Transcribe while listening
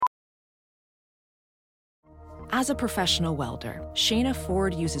As a professional welder, Shayna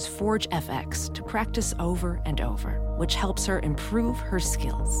Ford uses Forge FX to practice over and over, which helps her improve her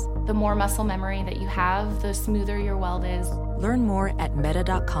skills. The more muscle memory that you have, the smoother your weld is. Learn more at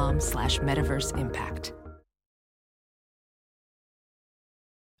meta.com/metaverseimpact.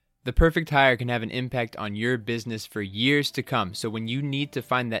 The perfect hire can have an impact on your business for years to come. So when you need to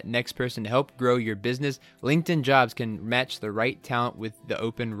find that next person to help grow your business, LinkedIn Jobs can match the right talent with the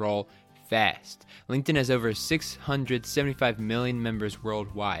open role fast. LinkedIn has over 675 million members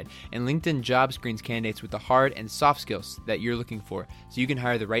worldwide, and LinkedIn Jobs screens candidates with the hard and soft skills that you're looking for, so you can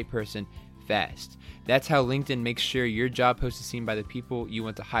hire the right person fast. That's how LinkedIn makes sure your job post is seen by the people you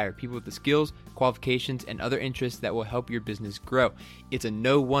want to hire, people with the skills, qualifications, and other interests that will help your business grow. It's a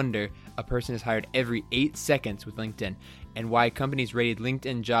no wonder a person is hired every 8 seconds with LinkedIn, and why companies rated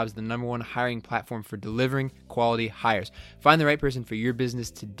LinkedIn Jobs the #1 hiring platform for delivering quality hires. Find the right person for your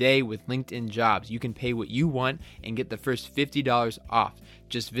business today with LinkedIn Jobs. You can pay what you want and get the first $50 off.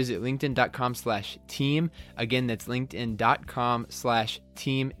 Just visit linkedin.com/team. Again, that's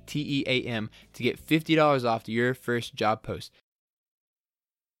linkedin.com/team, TEAM, to get $50 off your first job post.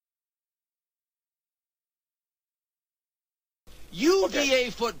 UVA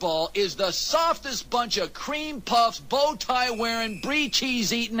football is the softest bunch of cream puffs, bow tie wearing, brie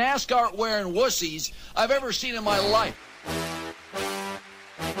cheese eating, ascot wearing wussies I've ever seen in my life.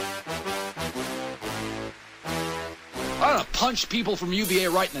 I'm gonna punch people from UVA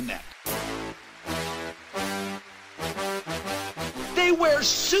right in the neck. They wear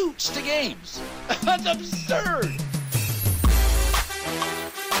suits to games. That's absurd.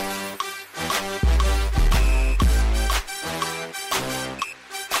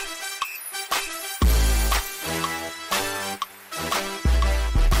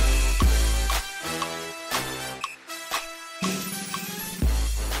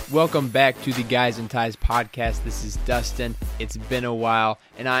 Welcome back to the Guys and Ties podcast. This is Dustin. It's been a while,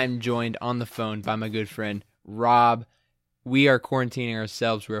 and I'm joined on the phone by my good friend, Rob. We are quarantining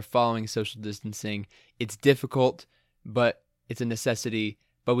ourselves. We are following social distancing. It's difficult, but it's a necessity.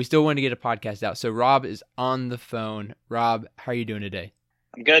 But we still want to get a podcast out. So Rob is on the phone. Rob, how are you doing today?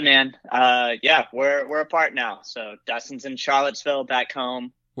 I'm good, man. Yeah, we're apart now. So Dustin's in Charlottesville, back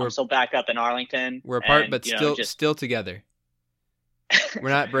home. I'm still back up in Arlington. We're apart, but still together. We're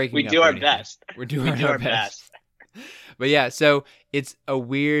not breaking we up. do our best. We're doing our best. But yeah, so it's a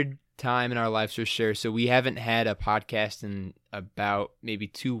weird time in our lives for sure. So we haven't had a podcast in about maybe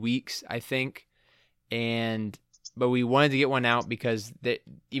 2 weeks, I think. But we wanted to get one out because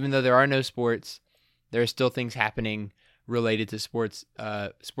even though there are no sports, there are still things happening related to sports.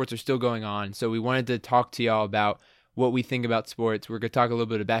 Sports are still going on. So we wanted to talk to y'all about what we think about sports. We're going to talk a little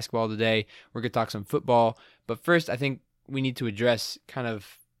bit of basketball today. We're going to talk some football. But first, I think we need to address kind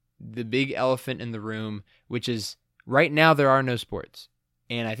of the big elephant in the room, which is right now there are no sports.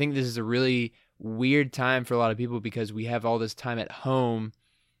 And I think this is a really weird time for a lot of people because we have all this time at home,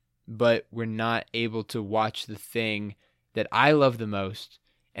 but we're not able to watch the thing that I love the most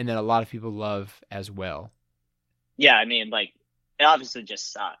and that a lot of people love as well. Yeah, I mean, like, it obviously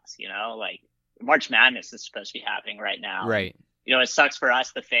just sucks, you know? Like, March Madness is supposed to be happening right now. Right. You know, it sucks for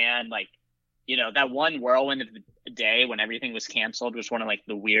us, the fan. Like, you know, that one whirlwind of the day when everything was canceled was one of like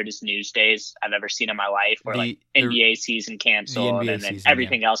the weirdest news days I've ever seen in my life, where like NBA season canceled and then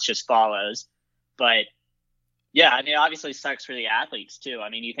everything else just follows. But yeah, I mean, it obviously sucks for the athletes too. I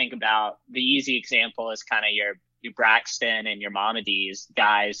mean, you think about the easy example is kind of your Braxton and your Mamadi's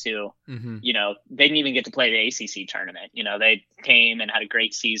guys who, you know, they didn't even get to play the ACC tournament. You know, they came and had a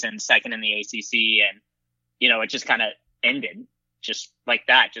great season, second in the ACC, and, you know, it just kind of ended just like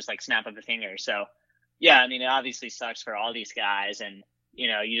that, just like snap of a finger. So, yeah, I mean, it obviously sucks for all these guys, and, you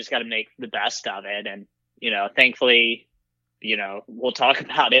know, you just got to make the best of it. And, you know, thankfully, you know, we'll talk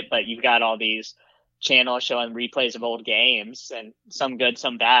about it, but you've got all these channels showing replays of old games, and some good,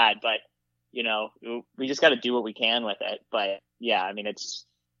 some bad, but, you know, we just got to do what we can with it. But yeah, I mean, it's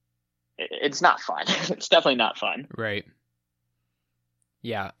not fun. It's definitely not fun. Right.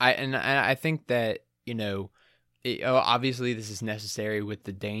 Yeah. I think that, you know, obviously this is necessary with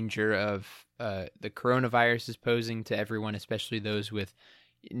the danger of the coronavirus is posing to everyone, especially those with,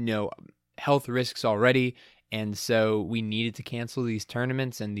 you know, health risks already. And so we needed to cancel these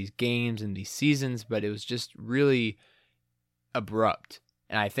tournaments and these games and these seasons, but it was just really abrupt.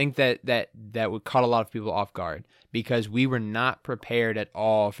 And I think that would caught a lot of people off guard because we were not prepared at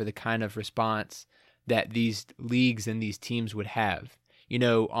all for the kind of response that these leagues and these teams would have. You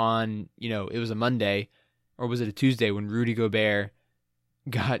know, it was a Monday, or was it a Tuesday, when Rudy Gobert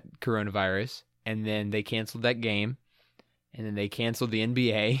got coronavirus, and then they canceled that game, and then they canceled the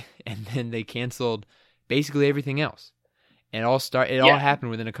NBA, and then they canceled basically everything else. And it all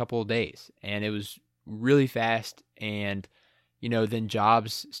happened within a couple of days, and it was really fast. And then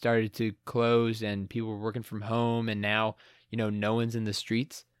jobs started to close, and people were working from home, and now no one's in the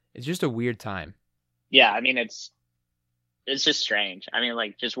streets. It's just a weird time. Yeah, I mean it's just strange. I mean,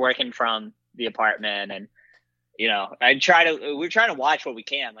 like, just working from the apartment, and we're trying to watch what we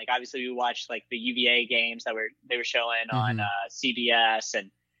can. Like, obviously we watched like the UVA games that they were showing on CBS,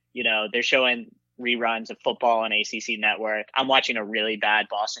 and they're showing reruns of football on ACC Network. I'm watching a really bad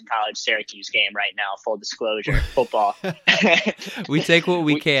Boston College Syracuse game right now. Full disclosure, football. We take what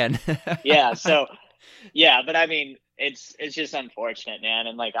we can. Yeah. So, yeah, but I mean, it's just unfortunate, man.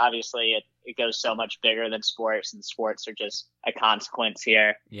 And like, obviously it goes so much bigger than sports, and sports are just a consequence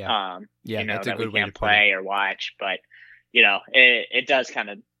here. Yeah. That's that a good we way can't to play or watch, but it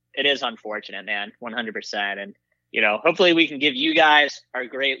is unfortunate, man. 100%. And, hopefully we can give you guys, our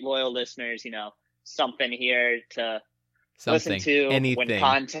great loyal listeners, something here to listen to anything. when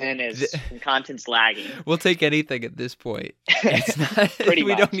content's lagging. We'll take anything at this point. It's not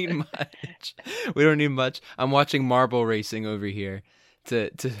we don't need much. We don't need much. I'm watching marble racing over here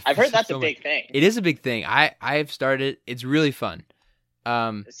I've heard that's a big thing. It is a big thing. I've started. It's really fun.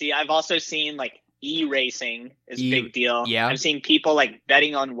 See, I've also seen like e-racing is a big deal. Yeah. I've seen people like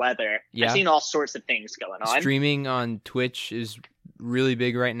betting on weather. Yeah. I've seen all sorts of things going on. Streaming on Twitch is really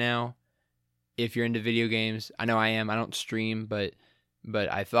big right now. If you're into video games, I know I am. I don't stream, but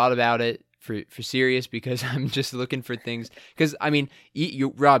I thought about it for serious, because I'm just looking for things. Because I mean,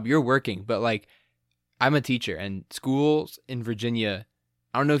 Rob, you're working, but like, I'm a teacher, and schools in Virginia,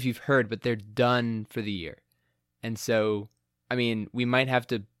 I don't know if you've heard, but they're done for the year. And so, I mean, we might have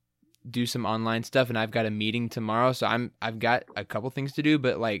to do some online stuff, and I've got a meeting tomorrow, so I've got a couple things to do,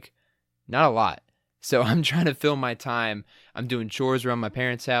 but like, not a lot. So I'm trying to fill my time. I'm doing chores around my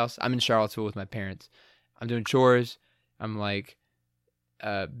parents' house. I'm in Charlottesville with my parents. I'm doing chores. I'm like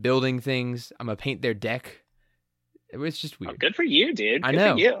building things. I'm going to paint their deck. It's just weird. Oh, good for you, dude. I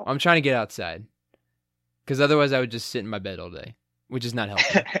know. I'm trying to get outside, because otherwise I would just sit in my bed all day, which is not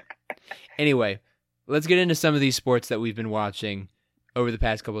healthy. Anyway, let's get into some of these sports that we've been watching over the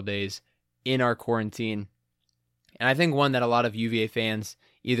past couple of days in our quarantine. And I think one that a lot of UVA fans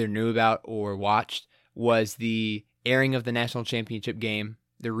either knew about or watched was the airing of the national championship game,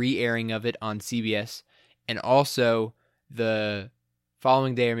 the re-airing of it on CBS, and also the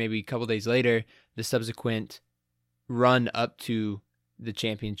following day, or maybe a couple days later, the subsequent run up to the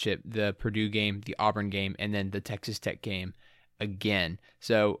championship, the Purdue game, the Auburn game, and then the Texas Tech game again.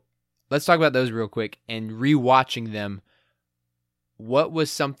 So let's talk about those real quick. And rewatching them, what was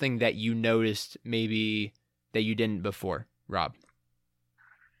something that you noticed maybe that you didn't before, Rob?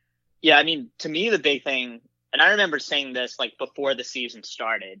 Yeah, I mean, to me, the big thing, and I remember saying this like before the season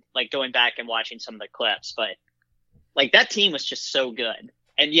started, like going back and watching some of the clips, but like that team was just so good.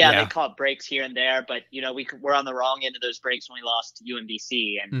 And they caught breaks here and there, but we're on the wrong end of those breaks when we lost to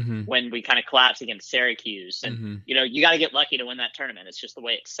UMBC, and when we kind of collapsed against Syracuse, and you got to get lucky to win that tournament. It's just the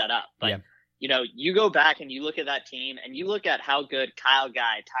way it's set up. But you go back and you look at that team, and you look at how good Kyle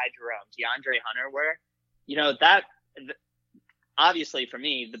Guy, Ty Jerome, DeAndre Hunter were. That obviously for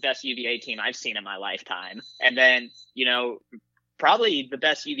me the best UVA team I've seen in my lifetime, and then probably the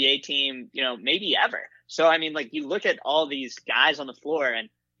best UVA team maybe ever. So, I mean, like, you look at all these guys on the floor, and,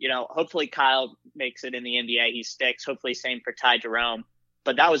 hopefully Kyle makes it in the NBA. He sticks. Hopefully same for Ty Jerome.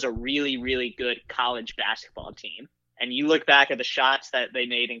 But that was a really, really good college basketball team. And you look back at the shots that they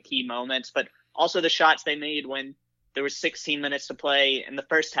made in key moments, but also the shots they made when there was 16 minutes to play in the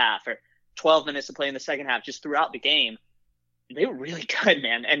first half or 12 minutes to play in the second half, just throughout the game. They were really good,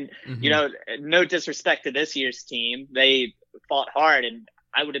 man. And, no disrespect to this year's team. They fought hard, and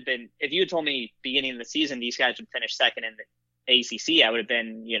I would have been, if you had told me beginning of the season these guys would finish second in the ACC, I would have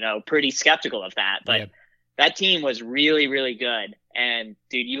been, pretty skeptical of that. But that team was really, really good. And,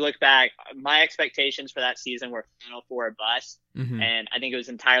 dude, you look back, my expectations for that season were Final Four or bust. And I think it was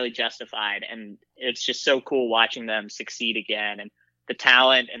entirely justified. And it's just so cool watching them succeed again. And the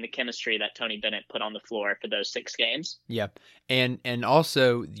talent and the chemistry that Tony Bennett put on the floor for those 6 games. Yep. And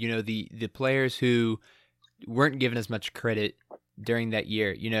also, the players who weren't given as much credit during that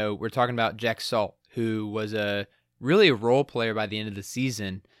year. We're talking about Jack Salt, who was really a role player by the end of the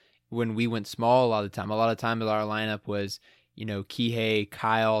season when we went small a lot of the time. A lot of times our lineup was, Kihei,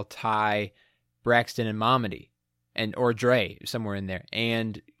 Kyle, Ty, Braxton, and Mamadi, or Dre somewhere in there.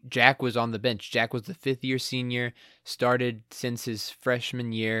 And Jack was on the bench. Jack was the 5th-year senior, started since his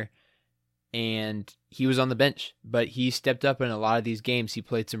freshman year, and he was on the bench. But he stepped up in a lot of these games. He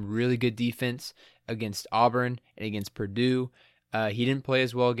played some really good defense against Auburn and against Purdue. He didn't play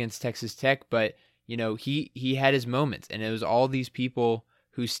as well against Texas Tech, but he had his moments, and it was all these people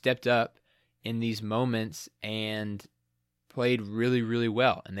who stepped up in these moments and played really, really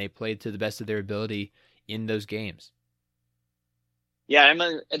well, and they played to the best of their ability in those games. Yeah,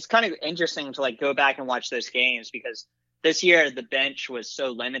 it's kind of interesting to go back and watch those games, because this year the bench was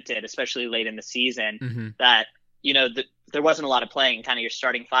so limited, especially late in the season, that there wasn't a lot of playing. Kind of your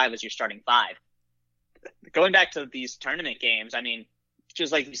starting five was your starting five. Going back to these tournament games,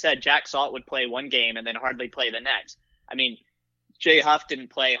 just like you said, Jack Salt would play one game and then hardly play the next. Jay Huff didn't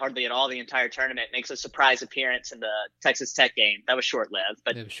play hardly at all the entire tournament, makes a surprise appearance in the Texas Tech game. That was short-lived.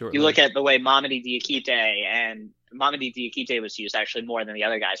 But you look at the way Mamadi Diakite was used actually more than the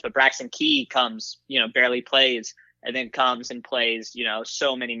other guys. But Braxton Key comes, barely plays, and then comes and plays,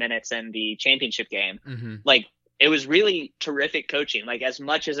 so many minutes in the championship game. It was really terrific coaching. As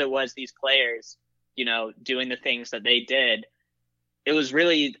much as it was these players, doing the things that they did, it was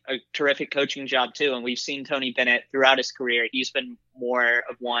really a terrific coaching job too. And we've seen Tony Bennett throughout his career. He's been more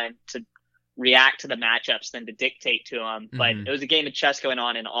of one to react to the matchups than to dictate to them. But it was a game of chess going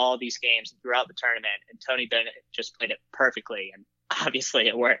on in all these games throughout the tournament. And Tony Bennett just played it perfectly. And obviously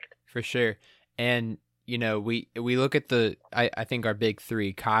it worked. For sure. And, we look at I think our big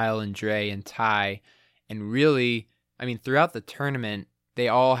three, Kyle and Dre and Ty, and really, throughout the tournament, they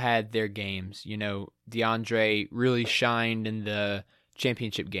all had their games. DeAndre really shined in the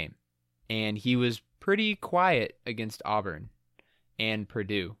championship game, and he was pretty quiet against Auburn and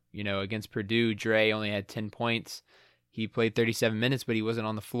Purdue. Against Purdue, Dre only had 10 points. He played 37 minutes, but he wasn't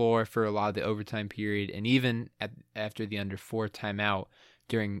on the floor for a lot of the overtime period, and even after the under 4 timeout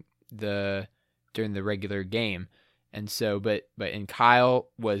during the regular game. And so, but Kyle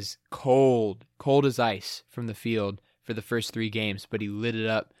was cold as ice from the field for the first 3 games, but he lit it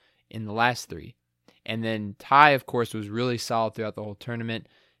up in the last 3. And then Ty, of course, was really solid throughout the whole tournament.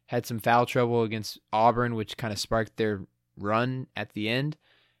 Had some foul trouble against Auburn, which kind of sparked their run at the end.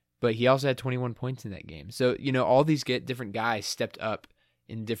 But he also had 21 points in that game. So, all these different guys stepped up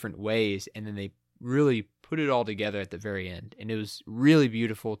in different ways, and then they really put it all together at the very end. And it was really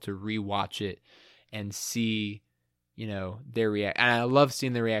beautiful to rewatch it and see, their react. And I love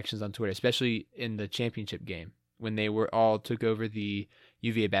seeing their reactions on Twitter, especially in the championship game when they took over the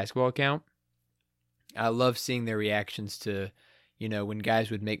UVA basketball account. I love seeing their reactions to, when guys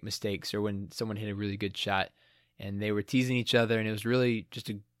would make mistakes or when someone hit a really good shot, and they were teasing each other, and it was really just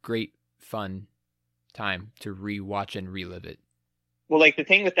a great, fun time to rewatch and relive it. Well, the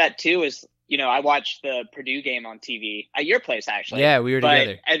thing with that too is, I watched the Purdue game on TV at your place, actually. Yeah, we were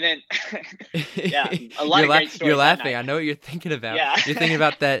together. And then, a lot of great stories. You're laughing. I know what you're thinking about. Yeah. You're thinking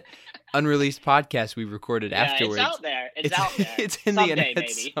about that unreleased podcast we recorded afterwards. It's out there. It's out there. It's in the internet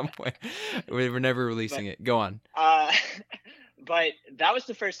somewhere. We're never releasing it. Go on. But that was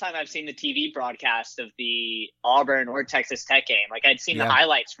the first time I've seen the TV broadcast of the Auburn or Texas Tech game. I'd seen the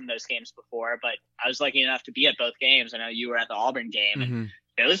highlights from those games before, but I was lucky enough to be at both games. I know you were at the Auburn game, and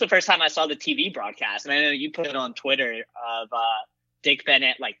it was the first time I saw the TV broadcast. And I know you put it on Twitter of Dick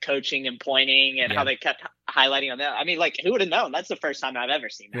Bennett coaching and pointing, and how they kept highlighting on that. Who would have known? That's the first time I've ever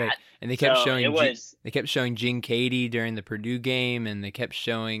seen that. Right. And they kept showing Gene Katie during the Purdue game, and they kept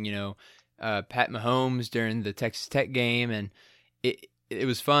showing Pat Mahomes during the Texas Tech game, and it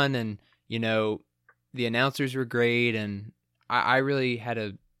was fun, and the announcers were great, and I really had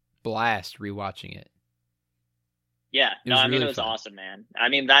a blast rewatching it. Yeah, it was awesome, man.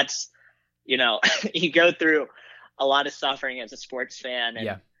 That's you go through a lot of suffering as a sports fan,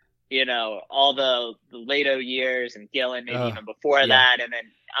 and all the Lato years and Gillen, maybe even before that, and then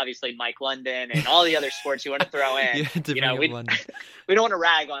obviously Mike London and all the other sports you want to throw in. We don't want to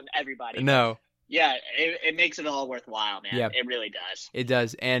rag on everybody. No. Yeah, it makes it all worthwhile, man. Yeah. It really does. It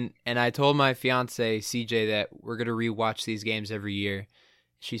does. And I told my fiance, CJ, that we're going to rewatch these games every year.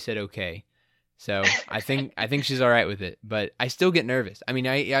 She said okay. So I think she's all right with it. But I still get nervous. I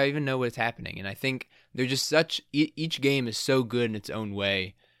even know what's happening. And I think they're just each game is so good in its own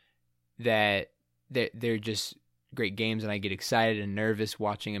way that they're just great games, and I get excited and nervous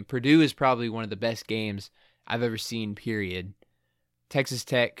watching them. Purdue is probably one of the best games I've ever seen, period.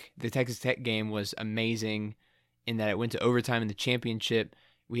 The Texas Tech game was amazing in that it went to overtime in the championship.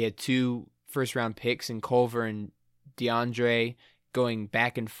 We had 2 first-round picks in Culver and DeAndre going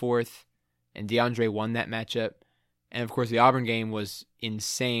back and forth, and DeAndre won that matchup. And, of course, the Auburn game was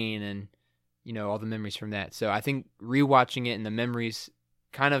insane, and, all the memories from that. So I think rewatching it and the memories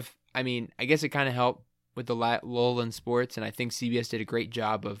I guess it kind of helped with the lull in sports, and I think CBS did a great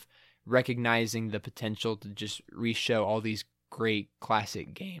job of recognizing the potential to just re-show all these great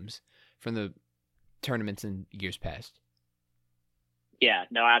classic games from the tournaments in years past. Yeah,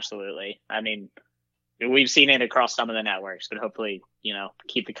 no, absolutely. we've seen it across some of the networks, but hopefully,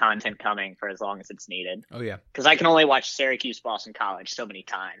 keep the content coming for as long as it's needed. Oh yeah, because I can only watch Syracuse Boston College so many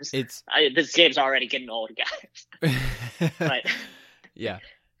times. This game's already getting old, guys. But yeah,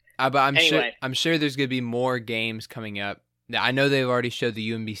 but I'm sure there's gonna be more games coming up. I know they've already showed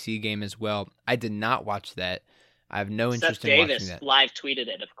the UMBC game as well. I did not watch that. I have no interest in watching that. Davis live tweeted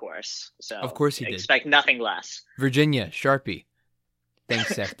it, of course. So of course he did. Expect nothing less. Virginia Sharpie.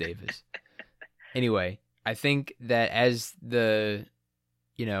 Thanks, Seth Davis. Anyway, I think that as the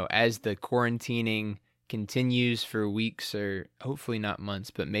quarantining continues for weeks or hopefully not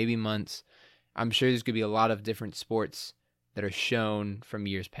months, but maybe months, I'm sure there's going to be a lot of different sports that are shown from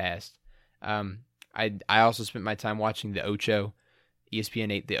years past. I also spent my time watching the Ocho,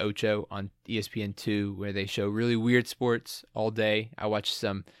 ESPN 8, the Ocho on ESPN 2, where they show really weird sports all day. I watched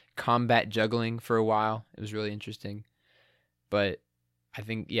some combat juggling for a while. It was really interesting. But I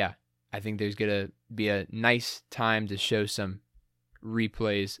think there's going to be a nice time to show some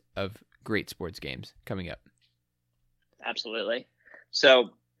replays of great sports games coming up. Absolutely. So,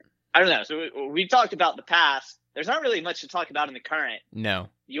 I don't know. So we've talked about the past. There's not really much to talk about in the current. No.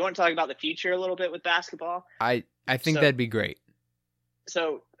 You want to talk about the future a little bit with basketball? I think that'd be great.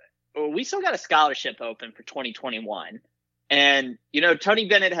 So we still got a scholarship open for 2021. And, Tony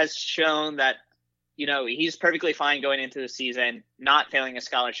Bennett has shown that, he's perfectly fine going into the season, not failing a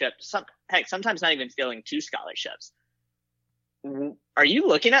scholarship. Sometimes not even failing 2 scholarships. Are you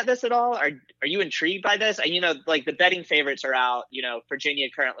looking at this at all? Are you intrigued by this? The betting favorites are out. Virginia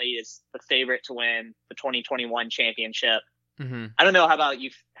currently is the favorite to win the 2021 championship. Mm-hmm. I don't know how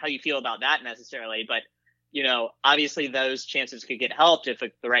you feel about that necessarily, but obviously those chances could get helped if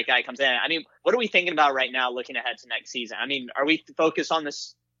the right guy comes in. What are we thinking about right now looking ahead to next season? Are we focused on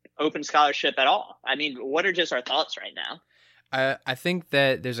this open scholarship at all? What are just our thoughts right now? I think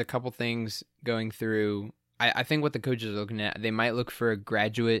that there's a couple things going through. I think what the coaches are looking at, they might look for a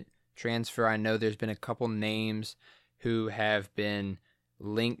graduate transfer. I know there's been a couple names who have been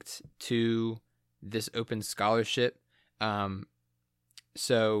linked to this open scholarship.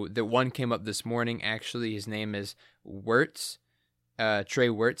 So the one came up this morning, actually. His name is Wirtz, Trey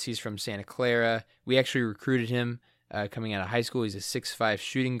Wirtz. He's from Santa Clara. We actually recruited him coming out of high school. He's a 6'5"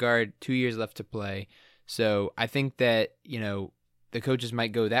 shooting guard, 2 years left to play. So I think that, the coaches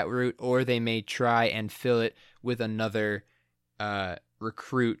might go that route, or they may try and fill it with another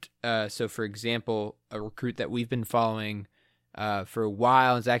recruit. So, for example, a recruit that we've been following for a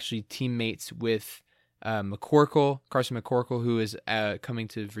while is actually teammates with Carson McCorkle, who is coming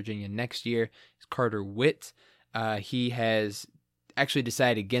to Virginia next year. Is Carter Witt. He has actually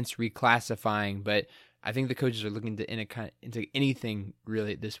decided against reclassifying, but I think the coaches are looking into anything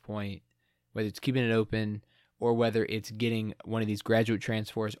really at this point, whether it's keeping it open or whether it's getting one of these graduate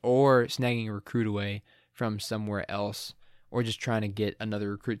transfers or snagging a recruit away from somewhere else, or just trying to get another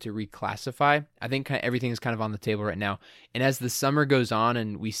recruit to reclassify. I think everything is kind of on the table right now. And as the summer goes on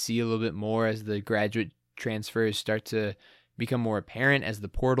and we see a little bit more as the graduate transfers start to become more apparent, as the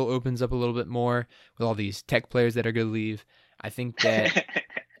portal opens up a little bit more with all these tech players that are going to leave, I think that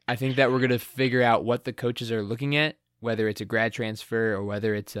we're going to figure out what the coaches are looking at, whether it's a grad transfer or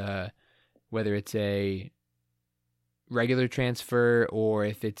whether it's a regular transfer, or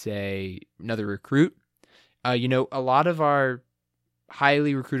if it's another recruit. A lot of our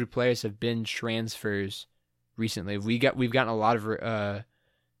highly recruited players have been transfers recently. We've gotten a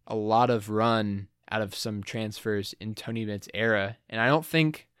lot of run out of some transfers in Tony Bennett's era, and I don't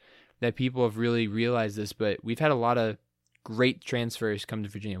think that people have really realized this, but we've had a lot of great transfers come to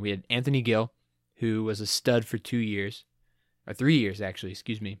Virginia. We had Anthony Gill, who was a stud for 2 years, or 3 years actually.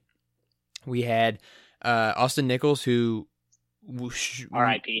 Excuse me. We had Austin Nichols, who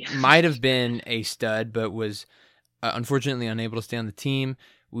R.I.P. might have been a stud, but was unfortunately unable to stay on the team.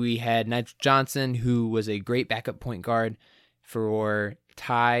 We had Nigel Johnson, who was a great backup point guard for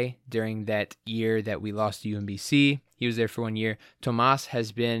Ty during that year that we lost to UMBC. He was there for 1 year. Tomas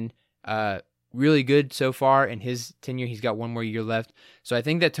has been really good so far in his tenure. He's got 1 more year left. So I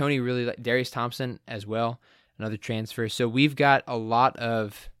think that Tony really liked Darius Thompson as well, another transfer. So we've got a lot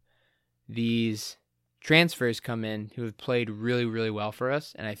of these transfers come in who have played really, really well for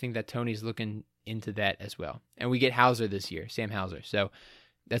us, and I think that Tony's looking into that as well. And we get Hauser this year, Sam Hauser. So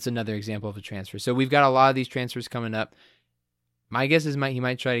that's another example of a transfer. So we've got a lot of these transfers coming up. My guess is he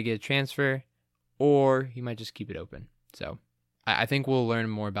might try to get a transfer, or he might just keep it open. So I think we'll learn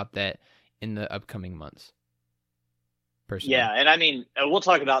more about that in the upcoming months. Personally. Yeah, and we'll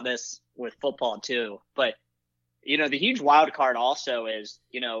talk about this with football too, but the huge wild card also is,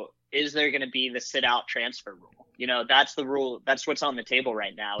 is there going to be the sit-out transfer rule? That's the rule. That's what's on the table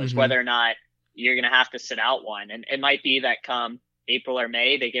right now, is whether or not you're going to have to sit out one. And it might be that come April or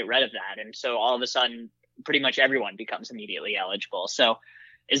May, they get rid of that. And so all of a sudden, pretty much everyone becomes immediately eligible. So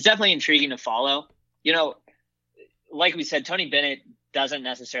it's definitely intriguing to follow. Like we said, Tony Bennett doesn't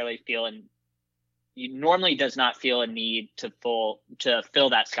necessarily normally does not feel a need to fill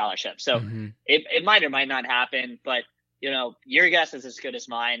that scholarship. So it might or might not happen, but your guess is as good as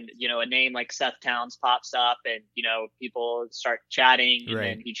mine. A name like Seth Towns pops up and, people start chatting and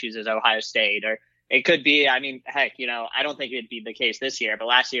then he chooses Ohio State, or it could be, heck, I don't think it'd be the case this year, but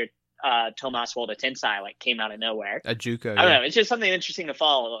last year, Tomas Wolde-Tinsai came out of nowhere. A JUCO. I don't know. It's just something interesting to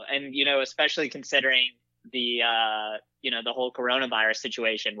follow. And, especially considering the whole coronavirus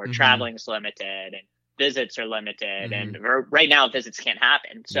situation where traveling's limited and visits are limited and right now visits can't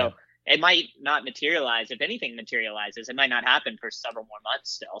happen. So it might not materialize. If anything materializes, it might not happen for several more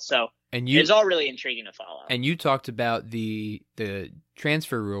months still. So it's all really intriguing to follow. And you talked about the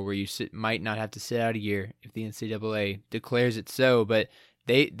transfer rule where you might not have to sit out a year if the NCAA declares it so, but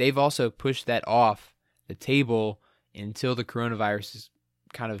they've also pushed that off the table until the coronavirus is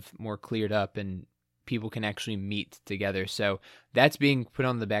kind of more cleared up and people can actually meet together. So that's being put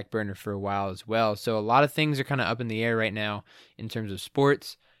on the back burner for a while as well. So a lot of things are kind of up in the air right now in terms of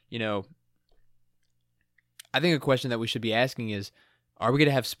sports. I think a question that we should be asking is, are we going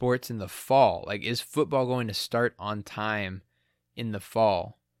to have sports in the fall? Is football going to start on time in the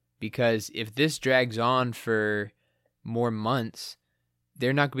fall? Because if this drags on for more months,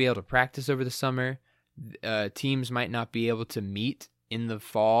 they're not going to be able to practice over the summer. Teams might not be able to meet in the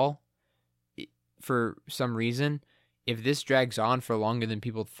fall for some reason. If this drags on for longer than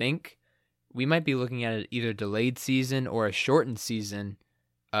people think, we might be looking at either delayed season or a shortened season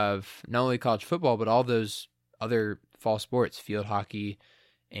of not only college football, but all those other fall sports, field hockey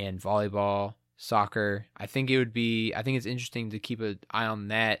and volleyball, soccer. I think it's interesting to keep an eye on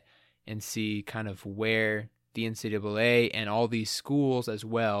that and see kind of where the NCAA and all these schools as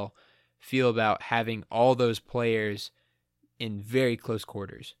well feel about having all those players in very close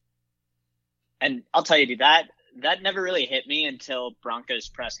quarters. And I'll tell you, that never really hit me until Broncos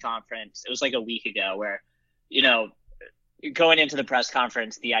press conference. It was like a week ago where, going into the press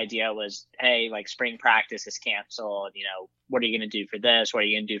conference, the idea was, hey, spring practice is canceled. What are you going to do for this? What are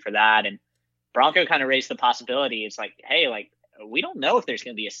you going to do for that? And Bronco kind of raised the possibility. It's hey, we don't know if there's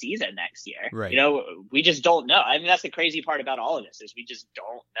going to be a season next year. Right. We just don't know. That's the crazy part about all of this is we just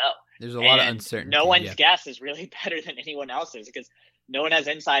don't know. There's a lot of uncertainty. No one's guess is really better than anyone else's because no one has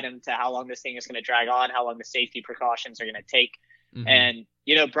insight into how long this thing is going to drag on, how long the safety precautions are going to take. And,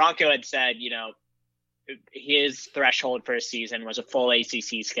 Bronco had said, his threshold for a season was a full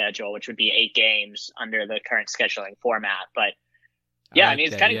ACC schedule, which would be 8 games under the current scheduling format. But yeah,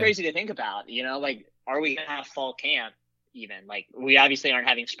 it's kind of crazy to think about, are we going to have fall camp even? We obviously aren't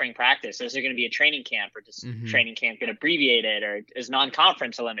having spring practice. Is there going to be a training camp, or does training camp get abbreviated, or is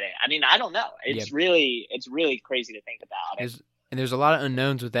non-conference eliminated? I don't know. It's really crazy to think about. And there's a lot of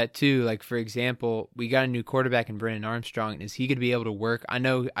unknowns with that too. For example, we got a new quarterback in Brennan Armstrong. Is he going to be able to work? I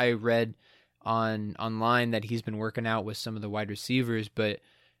know I read online that he's been working out with some of the wide receivers, but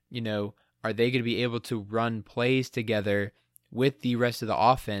are they going to be able to run plays together with the rest of the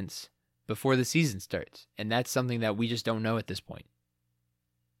offense before the season starts? And that's something that we just don't know at this point.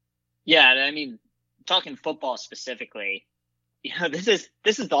 Yeah, talking football specifically, this is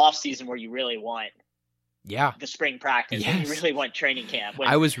the off season where you really want the spring practice. Yes. You really want training camp.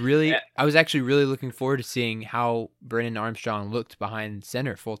 I was actually really looking forward to seeing how Brennan Armstrong looked behind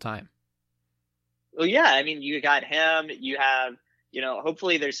center full time. Well, yeah, you got him. You have,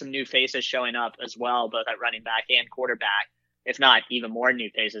 hopefully there's some new faces showing up as well, both at running back and quarterback, if not even more new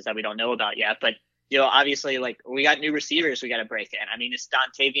faces that we don't know about yet. But, obviously, we got new receivers we got to break in. Is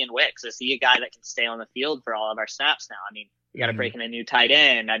Dontavian Wicks, is he a guy that can stay on the field for all of our snaps now? We got to break in a new tight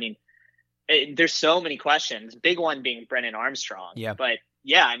end. There's so many questions. Big one being Brennan Armstrong. Yeah. But,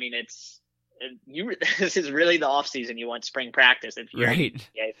 yeah, this is really the off season. You want spring practice if you're right.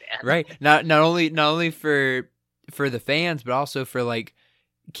 a fan. Right. Not only for the fans, but also for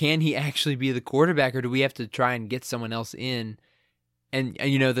can he actually be the quarterback, or do we have to try and get someone else in? And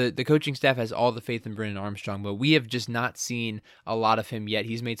the coaching staff has all the faith in Brennan Armstrong, but we have just not seen a lot of him yet.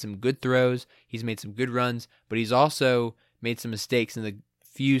 He's made some good throws, he's made some good runs, but he's also made some mistakes in the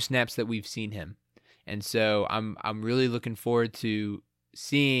few snaps that we've seen him. And so I'm really looking forward to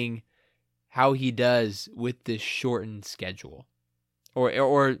seeing how he does with this shortened schedule,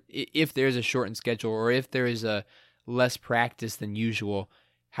 or if there's a shortened schedule, or if there is a less practice than usual,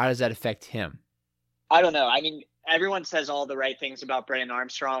 how does that affect him? I don't know. Everyone says all the right things about Brennan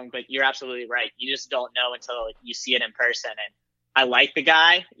Armstrong, but you're absolutely right. You just don't know until you see it in person. And I like the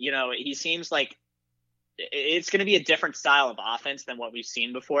guy. You know, he seems like it's going to be a different style of offense than what we've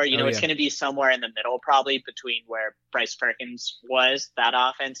seen before. You know, it's going to be somewhere in the middle, probably between where Bryce Perkins was, that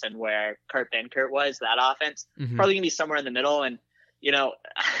offense, and where Kurt Benkert was, that offense. Mm-hmm. Probably going to be somewhere in the middle. And, you know,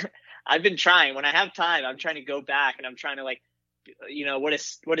 I've been trying. When I have time, I'm trying to go back and I'm trying to, like, you know, what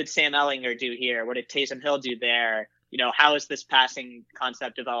did Sam Ehlinger do here? What did Taysom Hill do there? You know, how is this passing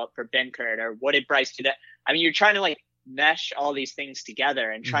concept developed for Benkert? Or what did Bryce do that? I mean, you're trying to, like, mesh all these things together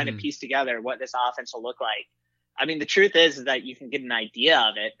and trying to piece together what this offense will look like. I mean, the truth is that you can get an idea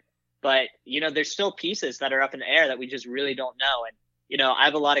of it, but, you know, there's still pieces that are up in the air that we just really don't know. And, you know, I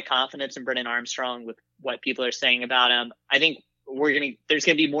have a lot of confidence in Brennan Armstrong with what people are saying about him. I think there's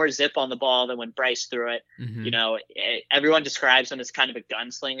going to be more zip on the ball than when Bryce threw it. Mm-hmm. You know, everyone describes him as kind of a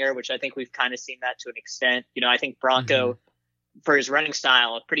gunslinger, which I think we've kind of seen that to an extent. You know, I think Bronco, for his running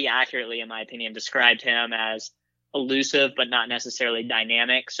style, pretty accurately, in my opinion, described him as elusive but not necessarily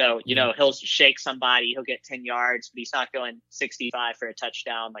dynamic. So, you know, he'll shake somebody, he'll get 10 yards, but he's not going 65 for a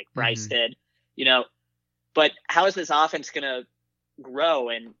touchdown like Bryce did, you know. But how is this offense going to grow?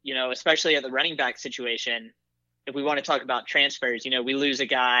 And, you know, especially at the running back situation, if we want to talk about transfers, you know, we lose a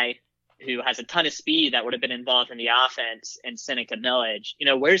guy who has a ton of speed that would have been involved in the offense, and Seneca Millage. You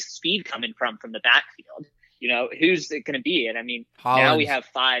know, where's the speed coming from the backfield? You know, who's it going to be? And I mean, now we have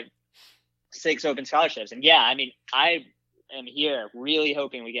 5-6 open scholarships. And yeah, I mean, I am here really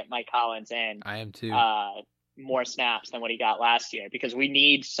hoping we get Mike Collins in. I am too. More snaps than what he got last year, because we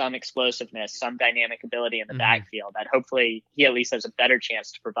need some explosiveness, some dynamic ability in the backfield that hopefully he at least has a better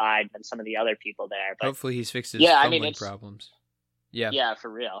chance to provide than some of the other people there. But hopefully he's fixed his fumbling problems. Yeah, for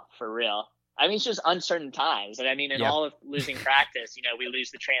real. I mean, it's just uncertain times. And I mean, in all of losing practice, you know, we lose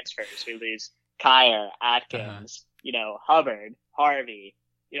the transfers. We lose Kyer, Atkins, you know, Hubbard, Harvey,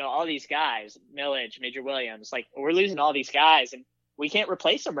 you know, all these guys, Millage, Major Williams. Like, we're losing all these guys, and we can't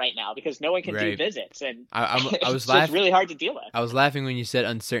replace them right now because no one can do visits. And I was laughing. It's really hard to deal with. I was laughing when you said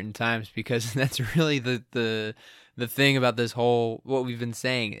uncertain times, because that's really the thing about this whole, what we've been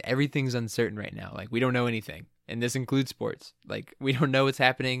saying. Everything's uncertain right now. Like, we don't know anything. And this includes sports. Like, we don't know what's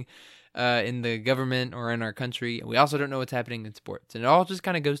happening in the government or in our country. And we also don't know what's happening in sports. And it all just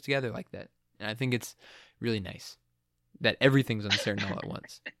kind of goes together like that. And I think it's really nice that everything's uncertain all at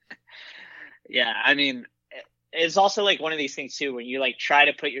once. Yeah, I mean, it's also like one of these things too, when you like try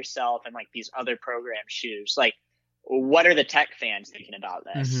to put yourself in like these other program shoes. Like, what are the Tech fans thinking about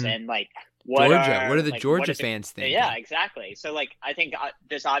this? And like, what are the Georgia fans thinking? Yeah, exactly. So like, I think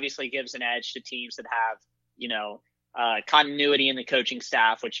this obviously gives an edge to teams that have, you know, continuity in the coaching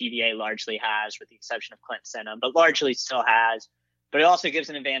staff, which UVA largely has, with the exception of Clint Senham, but largely still has. But it also gives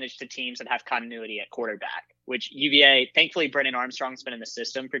an advantage to teams that have continuity at quarterback, which UVA, thankfully, Brennan Armstrong's been in the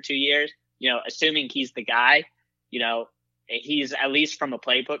system for 2 years. You know, assuming he's the guy, you know, he's at least from a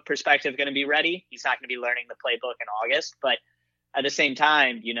playbook perspective going to be ready. He's not going to be learning the playbook in August, but at the same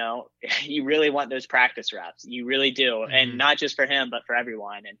time, you know, you really want those practice reps. You really do. And not just for him, but for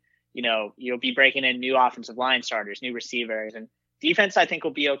everyone. And, you know, you'll be breaking in new offensive line starters, new receivers, and defense, I think,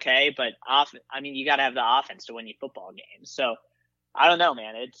 will be okay. But you got to have the offense to win you football games. So I don't know,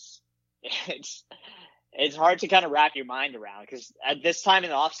 man. It's hard to kind of wrap your mind around, because at this time in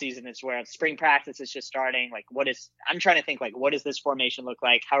the off season, it's where spring practice is just starting. Like, I'm trying to think, like, what does this formation look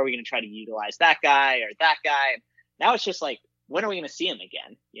like? How are we going to try to utilize that guy or that guy? And now it's just like, when are we going to see him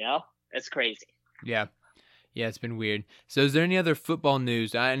again? You know, it's crazy. Yeah, it's been weird. So is there any other football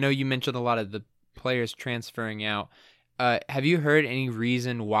news? I know you mentioned a lot of the players transferring out. Have you heard any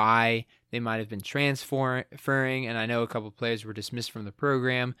reason why they might have been transferring? And I know a couple of players were dismissed from the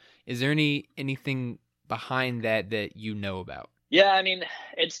program. Is there anything behind that you know about? Yeah, I mean,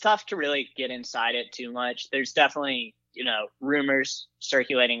 it's tough to really get inside it too much. There's definitely, you know, rumors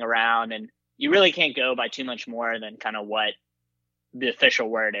circulating around, and you really can't go by too much more than kind of what the official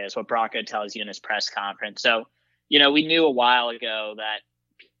word is, what Bronco tells you in his press conference. So, you know, we knew a while ago that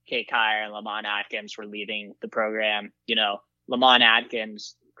PK Kyer and Lamont Atkins were leaving the program. You know, Lamont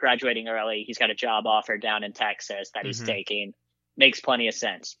Atkins graduating early, he's got a job offer down in Texas that he's taking. Makes plenty of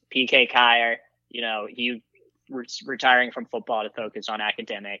sense. PK Kyer, you know, he retiring from football to focus on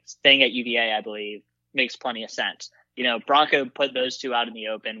academics. Staying at UVA, I believe, makes plenty of sense. You know, Bronco put those two out in the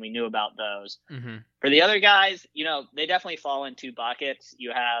open. We knew about those. For the other guys, you know, they definitely fall in two buckets.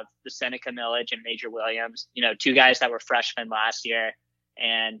 You have the Seneca Millage and Major Williams, you know, two guys that were freshmen last year.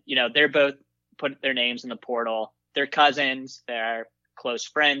 And, you know, they're both put their names in the portal. They're cousins. They're close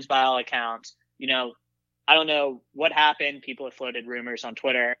friends by all accounts. You know, I don't know what happened. People have floated rumors on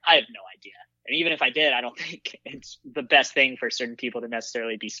Twitter. I have no idea. And even if I did, I don't think it's the best thing for certain people to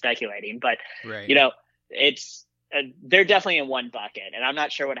necessarily be speculating. But, you know, they're definitely in one bucket, and I'm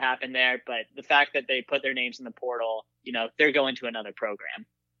not sure what happened there, but the fact that they put their names in the portal, they're going to another program.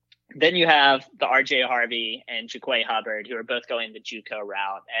 Then you have the RJ Harvey and Jaquay Hubbard, who are both going the JUCO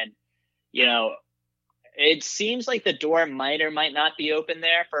route. And, it seems like the door might or might not be open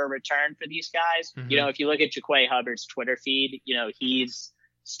there for a return for these guys. Mm-hmm. If you look at Jaquay Hubbard's Twitter feed, he's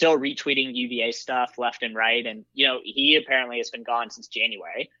still retweeting UVA stuff left and right. And, he apparently has been gone since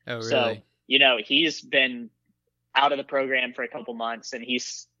January. Oh, really? So, he's been out of the program for a couple months, and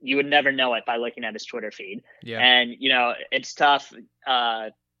you would never know it by looking at his Twitter feed. Yeah. And, it's tough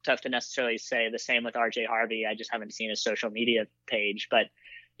to necessarily say the same with RJ Harvey. I just haven't seen his social media page, but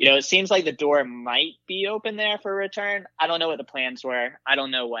it seems like the door might be open there for a return. I don't know what the plans were. I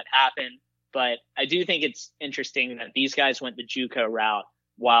don't know what happened, but I do think it's interesting that these guys went the JUCO route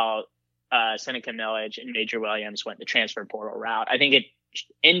while Seneca Millage and Major Williams went the transfer portal route. I think it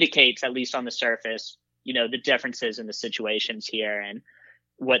indicates, at least on the surface, the differences in the situations here and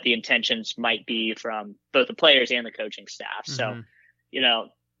what the intentions might be from both the players and the coaching staff. Mm-hmm. So,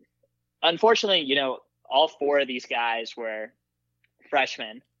 unfortunately, all four of these guys were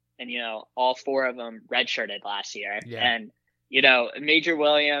freshmen, and, all four of them redshirted last year. Yeah. And, Major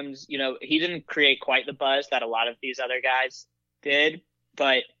Williams, he didn't create quite the buzz that a lot of these other guys did.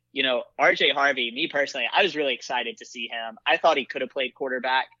 But, RJ Harvey, me personally, I was really excited to see him. I thought he could have played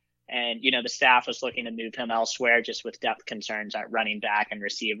quarterback. And, the staff was looking to move him elsewhere just with depth concerns at running back and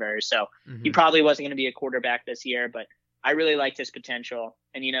receiver. So mm-hmm. He probably wasn't going to be a quarterback this year, but I really liked his potential.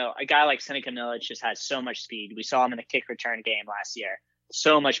 And, a guy like Seneca Millage just has so much speed. We saw him in the kick return game last year.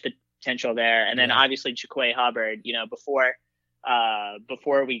 So much potential there. And then obviously Jaquay Hubbard,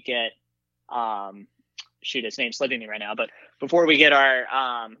 before we get, his name's slipping me right now, but before we get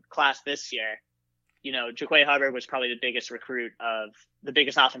our class this year, Jaquay Hubbard was probably the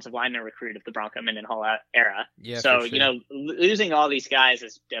biggest offensive lineman recruit of the Bronco Mendenhall era. Yeah, so, sure. Losing all these guys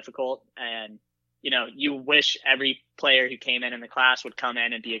is difficult. And, you wish every player who came in the class would come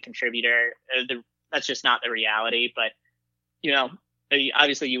in and be a contributor. That's just not the reality. But,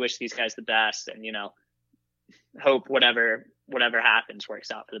 obviously you wish these guys the best and, hope whatever happens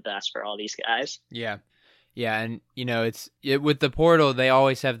works out for the best for all these guys. Yeah. Yeah, and, with the portal, they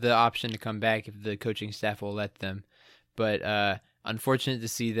always have the option to come back if the coaching staff will let them. But unfortunate to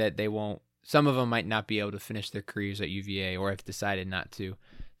see that they won't. Some of them might not be able to finish their careers at UVA or have decided not to.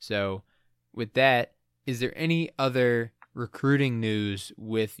 So with that, is there any other recruiting news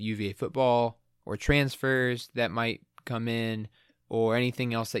with UVA football or transfers that might come in or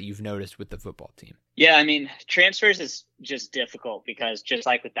anything else that you've noticed with the football team? Yeah, I mean, transfers is just difficult because just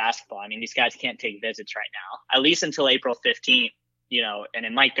like with basketball, I mean, these guys can't take visits right now, at least until April 15th, and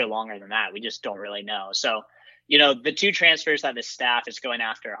it might go longer than that. We just don't really know. So, the two transfers that the staff is going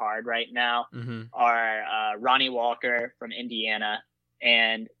after hard right now mm-hmm. are Ronnie Walker from Indiana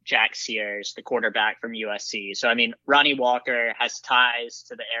and Jack Sears, the quarterback from USC. So, I mean, Ronnie Walker has ties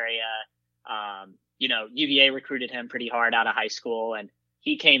to the area. UVA recruited him pretty hard out of high school, and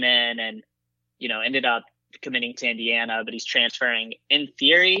he came in and, ended up committing to Indiana, but he's transferring. In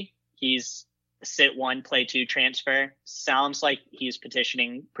theory, he's a sit 1, play 2 transfer. Sounds like he's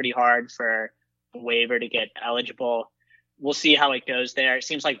petitioning pretty hard for a waiver to get eligible. We'll see how it goes there. It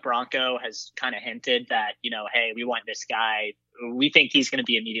seems like Bronco has kind of hinted that, hey, we want this guy. We think he's going to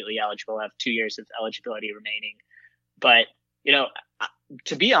be immediately eligible, have 2 years of eligibility remaining. But,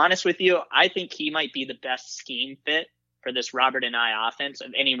 to be honest with you, I think he might be the best scheme fit for this Robert and I offense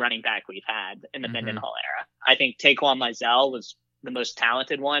of any running back we've had in the mm-hmm. Mendenhall era. I think Taquan Mizell was the most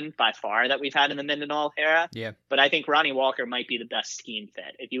talented one by far that we've had in the Mendenhall era. Yeah. But I think Ronnie Walker might be the best scheme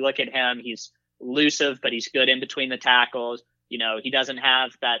fit. If you look at him, he's elusive, but he's good in between the tackles. He doesn't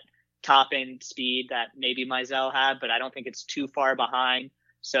have that top end speed that maybe Mizell had, but I don't think it's too far behind.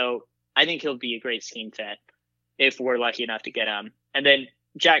 So I think he'll be a great scheme fit if we're lucky enough to get him. And then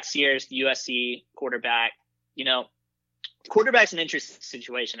Jack Sears, the USC quarterback, quarterback's an interesting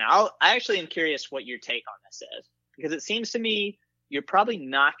situation. I actually am curious what your take on this is, because it seems to me you're probably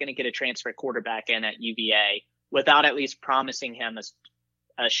not going to get a transfer quarterback in at UVA without at least promising him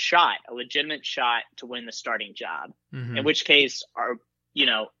a legitimate shot to win the starting job. Mm-hmm. In which case, are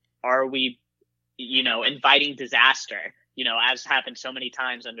we, inviting disaster, as happened so many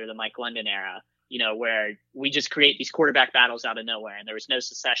times under the Mike London era, where we just create these quarterback battles out of nowhere and there was no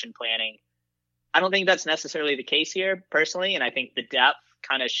succession planning. I don't think that's necessarily the case here personally. And I think the depth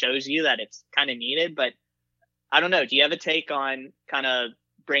kind of shows you that it's kind of needed, but I don't know. Do you have a take on kind of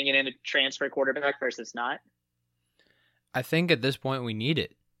bringing in a transfer quarterback versus not? I think at this point we need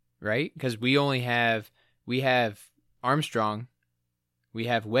it, right? Because we have Armstrong, we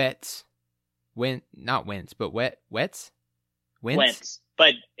have Wetz, Not Wentz, but Wentz? Wentz.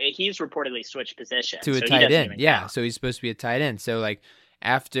 But he's reportedly switched positions. To a tight end. Yeah, so he's supposed to be a tight end. So, like,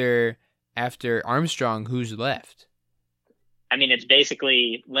 after Armstrong, who's left? I mean, it's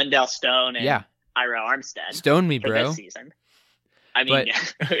basically Lindell Stone and Ira Armstead. Stone me, bro. This season. I mean,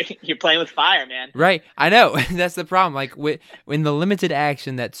 you're playing with fire, man. Right. I know. That's the problem. Like, in the limited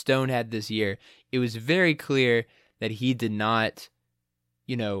action that Stone had this year, it was very clear that he did not,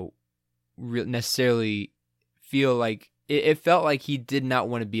 necessarily feel like it felt like he did not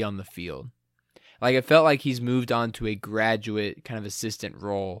want to be on the field. Like, it felt like he's moved on to a graduate kind of assistant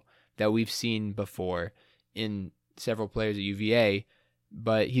role that we've seen before in several players at UVA,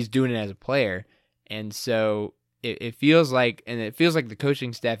 but he's doing it as a player. And so it feels like the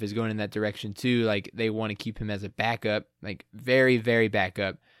coaching staff is going in that direction too. Like, they want to keep him as a backup, like very, very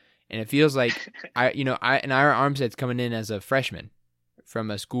backup. And it feels like Ira Armstead's coming in as a freshman from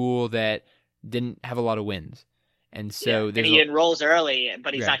a school that didn't have a lot of wins. And so and he enrolls early,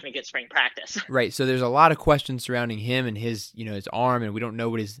 but he's not going to get spring practice. Right. So there's a lot of questions surrounding him and his arm, and we don't know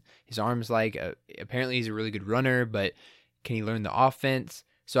what his arm's like. Apparently he's a really good runner, but can he learn the offense?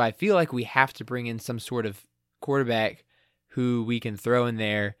 So I feel like we have to bring in some sort of quarterback who we can throw in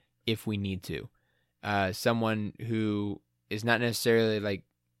there if we need to. Someone who is not necessarily like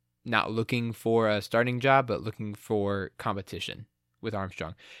not looking for a starting job, but looking for competition with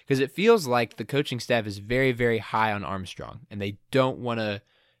Armstrong, because it feels like the coaching staff is very, very high on Armstrong, and they don't want to,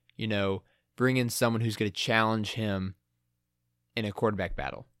 bring in someone who's going to challenge him in a quarterback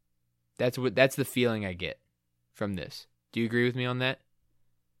battle. That's the feeling I get from this. Do you agree with me on that?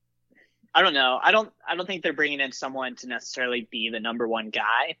 I don't know. I don't think they're bringing in someone to necessarily be the number one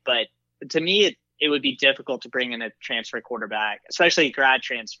guy, but to me, it would be difficult to bring in a transfer quarterback, especially a grad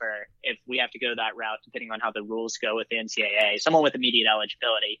transfer, if we have to go that route, depending on how the rules go with the NCAA, someone with immediate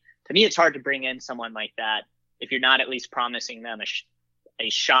eligibility. To me, it's hard to bring in someone like that if you're not at least promising them a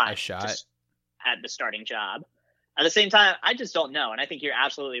shot at the starting job. At the same time, I just don't know. And I think you're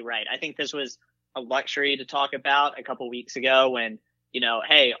absolutely right. I think this was a luxury to talk about a couple weeks ago when,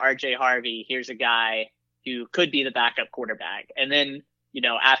 hey, RJ Harvey, here's a guy who could be the backup quarterback. And then,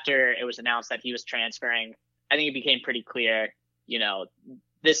 after it was announced that he was transferring, I think it became pretty clear,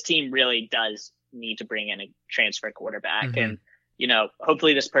 this team really does need to bring in a transfer quarterback. Mm-hmm. And,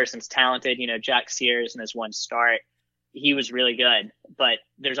 hopefully this person's talented. Jack Sears in his one start, he was really good, but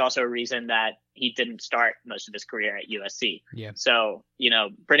there's also a reason that he didn't start most of his career at USC. Yeah. So,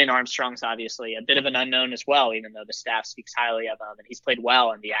 Brennan Armstrong's obviously a bit of an unknown as well, even though the staff speaks highly of him and he's played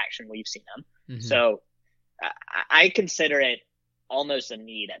well in the action we've seen him. Mm-hmm. So I consider it almost a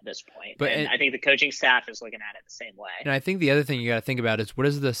need at this point. And I think the coaching staff is looking at it the same way. And I think the other thing you got to think about is, what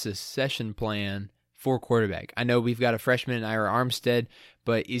is the succession plan for quarterback? I know we've got a freshman in Ira Armstead,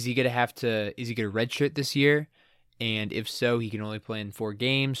 but is he going to redshirt this year? And if so, he can only play in 4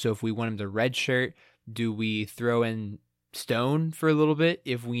 games. So if we want him to redshirt, do we throw in Stone for a little bit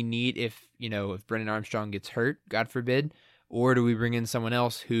if Brennan Armstrong gets hurt, God forbid, or do we bring in someone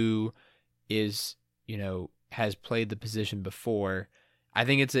else who is, has played the position before? I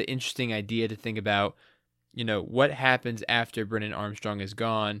think it's an interesting idea to think about, what happens after Brennan Armstrong is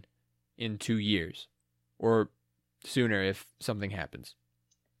gone in 2 years or sooner if something happens.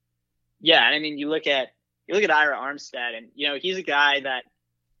 Yeah. I mean, you look at Ira Armstead and, he's a guy that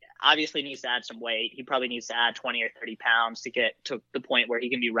obviously needs to add some weight. He probably needs to add 20 or 30 pounds to get to the point where he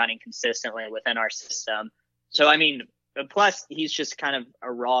can be running consistently within our system. So, I mean, plus he's just kind of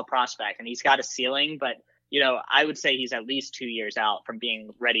a raw prospect and he's got a ceiling, but I would say he's at least 2 years out from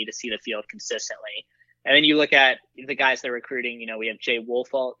being ready to see the field consistently. And then you look at the guys they're recruiting, we have Jay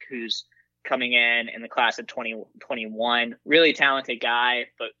Woolfolk, who's coming in the class of 2021, really talented guy.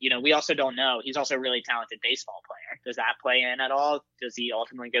 But, we also don't know. He's also a really talented baseball player. Does that play in at all? Does he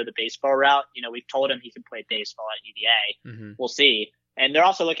ultimately go the baseball route? We've told him he can play baseball at UVA. Mm-hmm. We'll see. And they're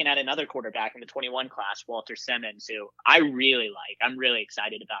also looking at another quarterback in the 21 class, Walter Simmons, who I really like. I'm really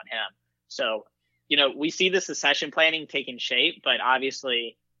excited about him. So, we see the succession planning taking shape, but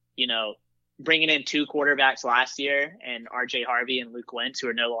obviously, bringing in 2 quarterbacks last year and RJ Harvey and Luke Wentz, who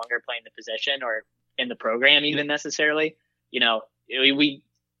are no longer playing the position or in the program even necessarily, we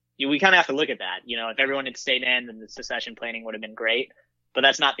kind of have to look at that. If everyone had stayed in, then the succession planning would have been great, but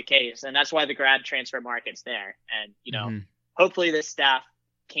that's not the case. And that's why the grad transfer market's there. And, hopefully this staff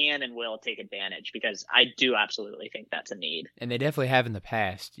can and will take advantage, because I do absolutely think that's a need. And they definitely have in the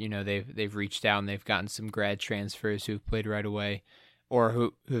past. They've reached out and they've gotten some grad transfers who've played right away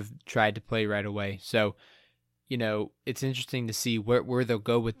or who've tried to play right away. So, it's interesting to see where they'll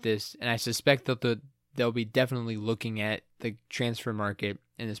go with this. And I suspect that they'll be definitely looking at the transfer market,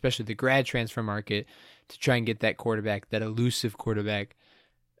 and especially the grad transfer market, to try and get that quarterback, that elusive quarterback,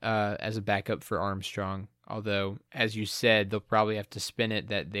 as a backup for Armstrong. Although, as you said, they'll probably have to spin it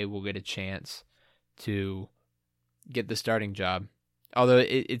that they will get a chance to get the starting job. Although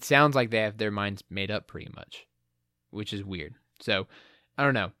it sounds like they have their minds made up pretty much, which is weird. So, I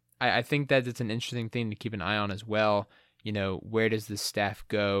don't know. I think that it's an interesting thing to keep an eye on as well. You know, where does the staff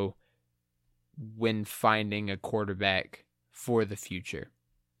go when finding a quarterback for the future?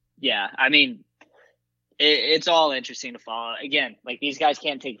 Yeah, I mean, it's all interesting to follow. Again, like, these guys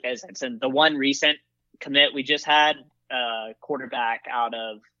can't take visits. And the one recent commit we just had, quarterback out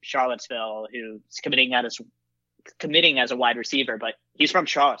of Charlottesville who's committing as a wide receiver, but he's from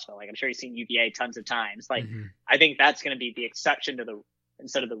Charlottesville. Like, I'm sure he's seen UVA tons of times. Like, I think that's going to be the exception to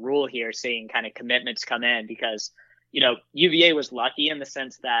instead of the rule here, seeing kind of commitments come in, because, you know, UVA was lucky in the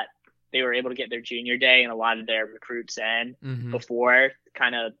sense that they were able to get their junior day and a lot of their recruits in before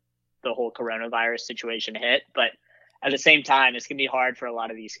kind of the whole coronavirus situation hit. But at the same time, it's going to be hard for a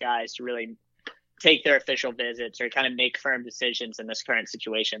lot of these guys to really take their official visits or kind of make firm decisions in this current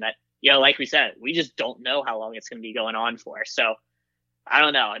situation that, you know, like we said, we just don't know how long it's going to be going on for. So I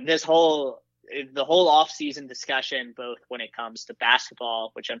don't know. And the whole off-season discussion, both when it comes to basketball,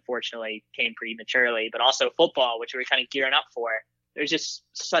 which unfortunately came prematurely, but also football, which we're kind of gearing up for, there's just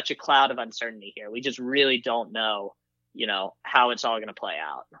such a cloud of uncertainty here. We just really don't know, you know, how it's all going to play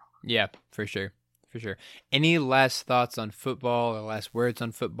out. Yeah, for sure. For sure. Any last thoughts on football or last words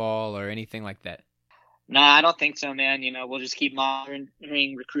on football or anything like that? No, I don't think so, man. You know, we'll just keep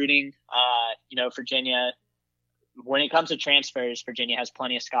monitoring recruiting. You know, Virginia, when it comes to transfers, Virginia has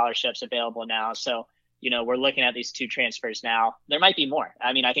plenty of scholarships available now. So, you know, we're looking at these 2 transfers now. There might be more.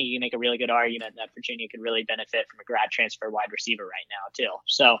 I mean, I think you can make a really good argument that Virginia could really benefit from a grad transfer wide receiver right now, too.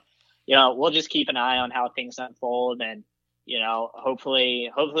 So, you know, we'll just keep an eye on how things unfold. And, you know,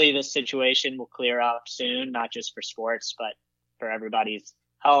 hopefully this situation will clear up soon, not just for sports, but for everybody's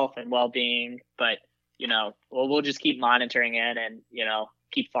health and well-being. But, you know, we'll just keep monitoring it and, you know,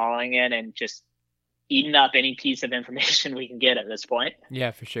 keep following it and just eating up any piece of information we can get at this point.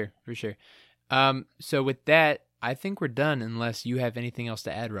 Yeah, for sure. For sure. So with that, I think we're done unless you have anything else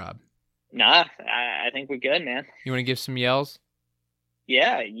to add, Rob. Nah, I think we're good, man. You want to give some yells?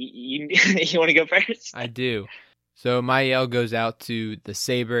 Yeah. You want to go first? I do. So my yell goes out to the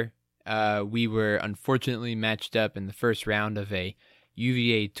Sabre. We were unfortunately matched up in the first round of a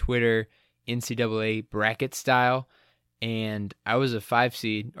UVA Twitter NCAA bracket style, and I was a 5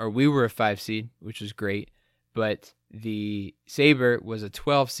 seed, or we were a 5 seed, which was great, but the Sabre was a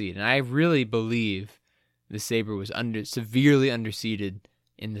 12 seed, and I really believe the Sabre was severely underseeded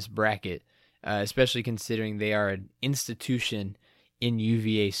in this bracket, especially considering they are an institution in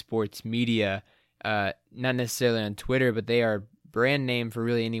UVA sports media, not necessarily on Twitter, but they are a brand name for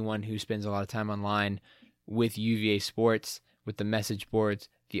really anyone who spends a lot of time online with UVA sports, with the message boards,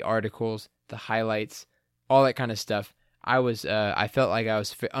 the articles, the highlights, all that kind of stuff. I felt like I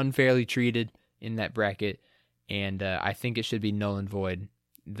was unfairly treated in that bracket, and I think it should be null and void,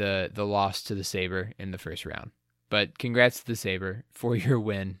 the loss to the Sabre in the first round. But congrats to the Sabre for your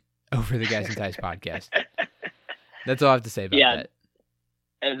win over the Guys and Ties podcast. That's all I have to say about that.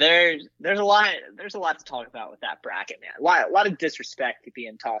 And there's a lot to talk about with that bracket, man. A lot of disrespect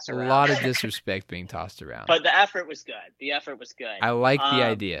being tossed around. A lot of disrespect being tossed around. But the effort was good. I like the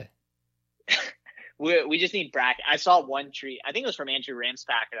idea. We just need bracket. I saw one tweet. I think it was from Andrew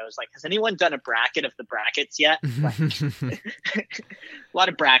Ramspacker. I was like, has anyone done a bracket of the brackets yet? Like, a lot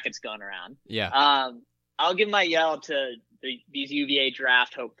of brackets going around. Yeah. I'll give my yell to these UVA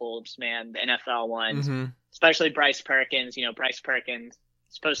draft hopefuls, man, the NFL ones, especially Bryce Perkins. You know, Bryce Perkins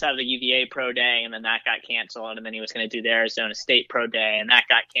supposed to have the UVA pro day, and then that got canceled, and then he was going to do the Arizona State pro day, and that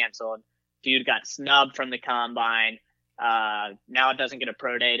got canceled. Dude got snubbed from the combine. Now it doesn't get a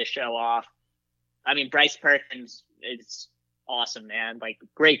pro day to show off. I mean, Bryce Perkins is awesome, man. Like,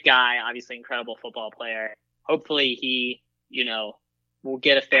 great guy, obviously incredible football player. Hopefully he, you know, will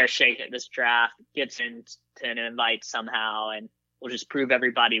get a fair shake at this draft, gets into an invite somehow, and we'll just prove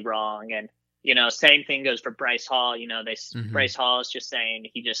everybody wrong. And, you know, same thing goes for Bryce Hall. You know, Bryce Hall is just saying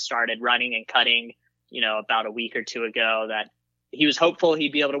he just started running and cutting, you know, about a week or two ago, that he was hopeful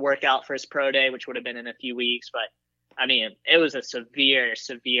he'd be able to work out for his pro day, which would have been in a few weeks. But I mean, it was a severe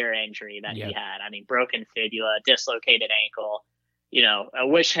injury that he had. I mean, broken fibula, dislocated ankle. You know, I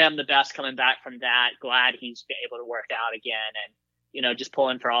wish him the best coming back from that. Glad he's been able to work out again. And, you know, just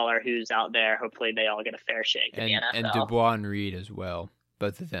pulling for all our who's out there. Hopefully they all get a fair shake in the NFL. And Dubois and Reed as well.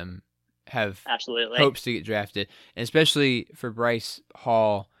 Both of them have absolutely hopes to get drafted. And especially for Bryce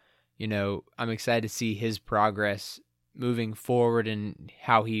Hall, I'm excited to see his progress moving forward and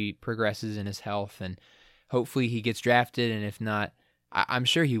how he progresses in his health. And hopefully he gets drafted. And if not, I'm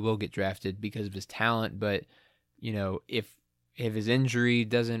sure he will get drafted because of his talent. But, if his injury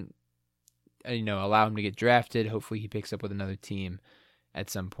doesn't, allow him to get drafted, hopefully he picks up with another team at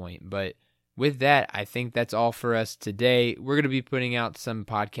some point. But with that, I think that's all for us today. We're going to be putting out some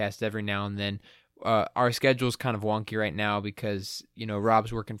podcasts every now and then. Our schedule's kind of wonky right now because,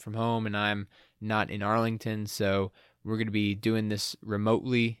 Rob's working from home and I'm not in Arlington. So we're going to be doing this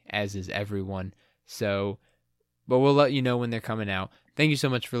remotely, as is everyone. But we'll let you know when they're coming out. Thank you so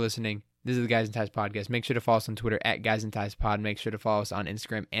much for listening. This is the Guys and Ties podcast. Make sure to follow us on Twitter at Guys and Ties Pod. Make sure to follow us on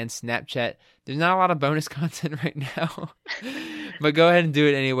Instagram and Snapchat. There's not a lot of bonus content right now, but go ahead and do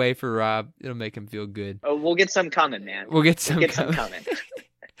it anyway for Rob. It'll make him feel good. Oh, we'll get some coming, man. We'll get some coming.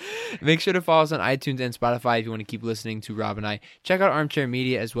 Make sure to follow us on iTunes and Spotify if you want to keep listening to Rob and I. Check out Armchair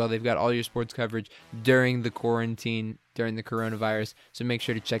Media as well. They've got all your sports coverage during the quarantine, during the coronavirus. So make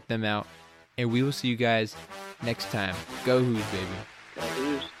sure to check them out. And we will see you guys next time. Go Hoos, baby. Go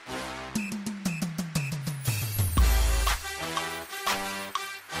Hoos.